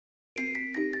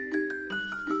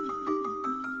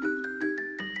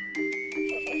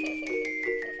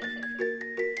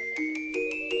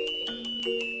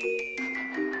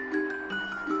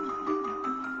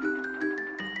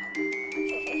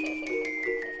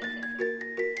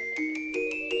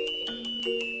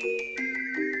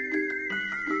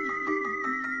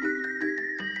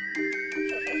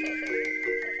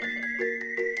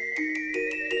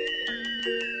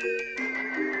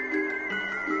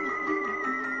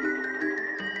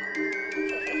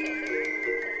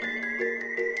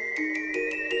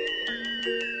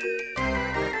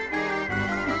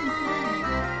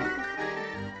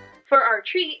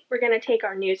treat, we're going to take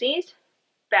our NewsEase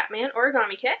Batman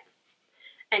Origami Kit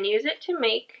and use it to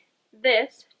make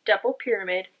this double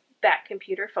pyramid bat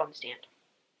computer phone stand.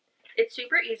 It's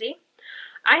super easy.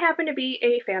 I happen to be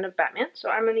a fan of Batman, so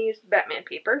I'm going to use Batman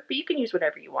paper, but you can use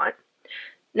whatever you want.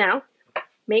 Now,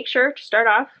 make sure to start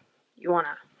off, you want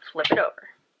to flip it over.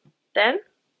 Then,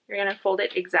 you're going to fold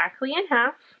it exactly in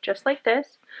half, just like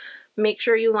this. Make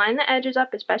sure you line the edges up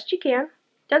as best you can.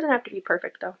 Doesn't have to be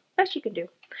perfect though, best you can do.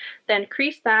 Then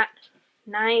crease that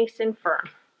nice and firm,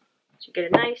 so you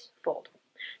get a nice fold.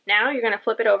 Now you're going to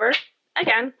flip it over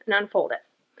again and unfold it.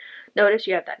 Notice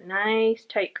you have that nice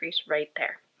tight crease right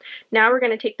there. Now we're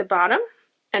going to take the bottom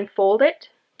and fold it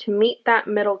to meet that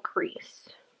middle crease.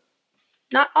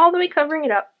 Not all the way covering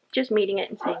it up, just meeting it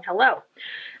and saying hello.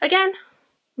 Again,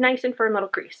 nice and firm little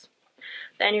crease.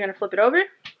 Then you're going to flip it over,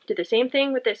 do the same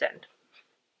thing with this end.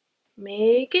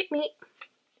 Make it meet,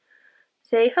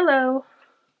 say hello,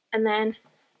 and then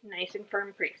nice and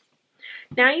firm crease.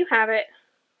 Now you have it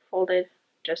folded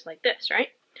just like this, right?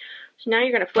 So now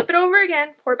you're going to flip it over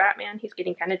again. Poor Batman, he's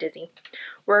getting kind of dizzy.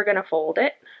 We're going to fold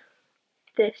it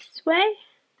this way,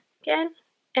 again,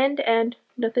 end to end,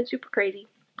 nothing super crazy,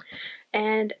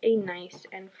 and a nice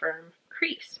and firm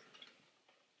crease.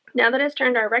 Now that has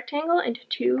turned our rectangle into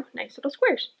two nice little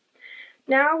squares.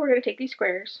 Now we're going to take these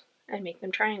squares and make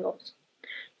them triangles.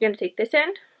 You're going to take this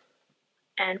end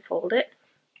and fold it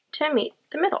to meet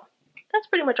the middle. That's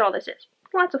pretty much all this is.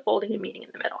 Lots of folding and meeting in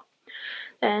the middle.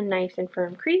 Then nice and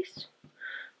firm crease,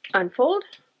 unfold,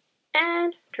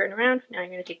 and turn around. Now you're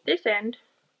going to take this end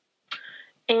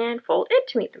and fold it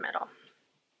to meet the middle.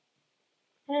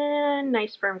 And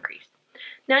nice firm crease.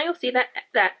 Now you'll see that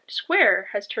that square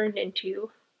has turned into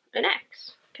an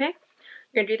X, okay?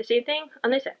 You're going to do the same thing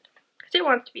on this end, because it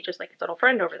wants to be just like its little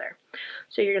friend over there.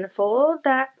 So you're going to fold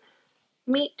that,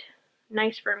 meet,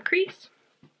 nice firm crease,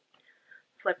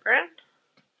 flip around,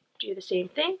 do the same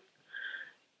thing,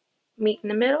 meet in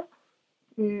the middle,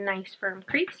 nice firm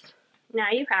crease.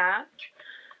 Now you have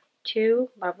two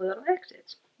lovely little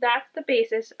X's. That's the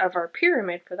basis of our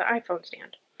pyramid for the iPhone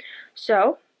stand.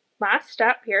 So, last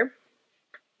step here,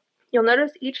 you'll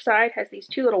notice each side has these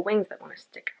two little wings that want to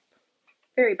stick up.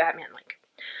 Very Batman-like.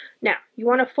 Now, you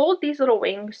want to fold these little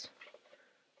wings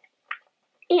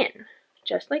in,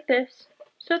 just like this,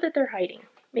 so that they're hiding,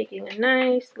 making a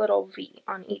nice little V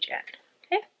on each end,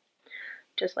 okay?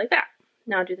 Just like that.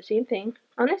 Now do the same thing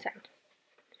on this end.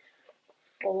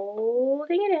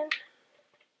 Folding it in,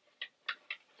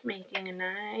 making a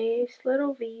nice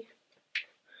little V.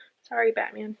 Sorry,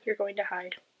 Batman, you're going to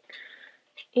hide.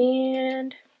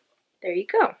 And there you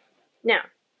go. Now,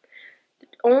 the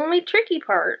only tricky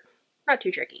part, not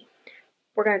too tricky,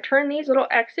 we're going to turn these little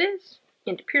X's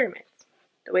into pyramids.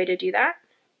 The way to do that,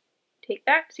 take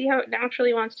that, see how it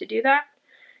naturally wants to do that?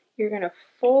 You're going to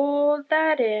fold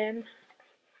that in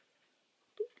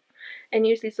and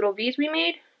use these little V's we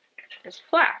made as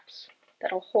flaps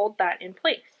that'll hold that in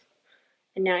place.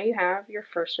 And now you have your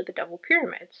first of the double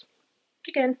pyramids.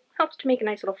 Again, helps to make a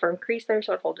nice little firm crease there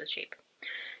so it holds its shape.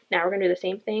 Now we're going to do the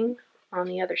same thing on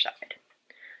the other side.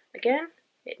 Again,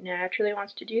 it naturally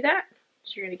wants to do that,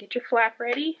 so you're going to get your flap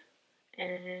ready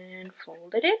and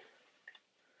fold it in.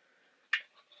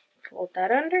 Fold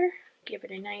that under, give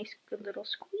it a nice good little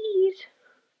squeeze,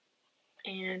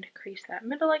 and crease that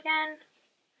middle again.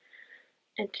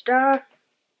 And ta-da!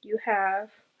 You have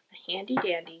a handy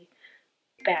dandy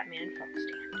Batman phone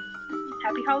stand.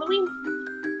 Happy Halloween!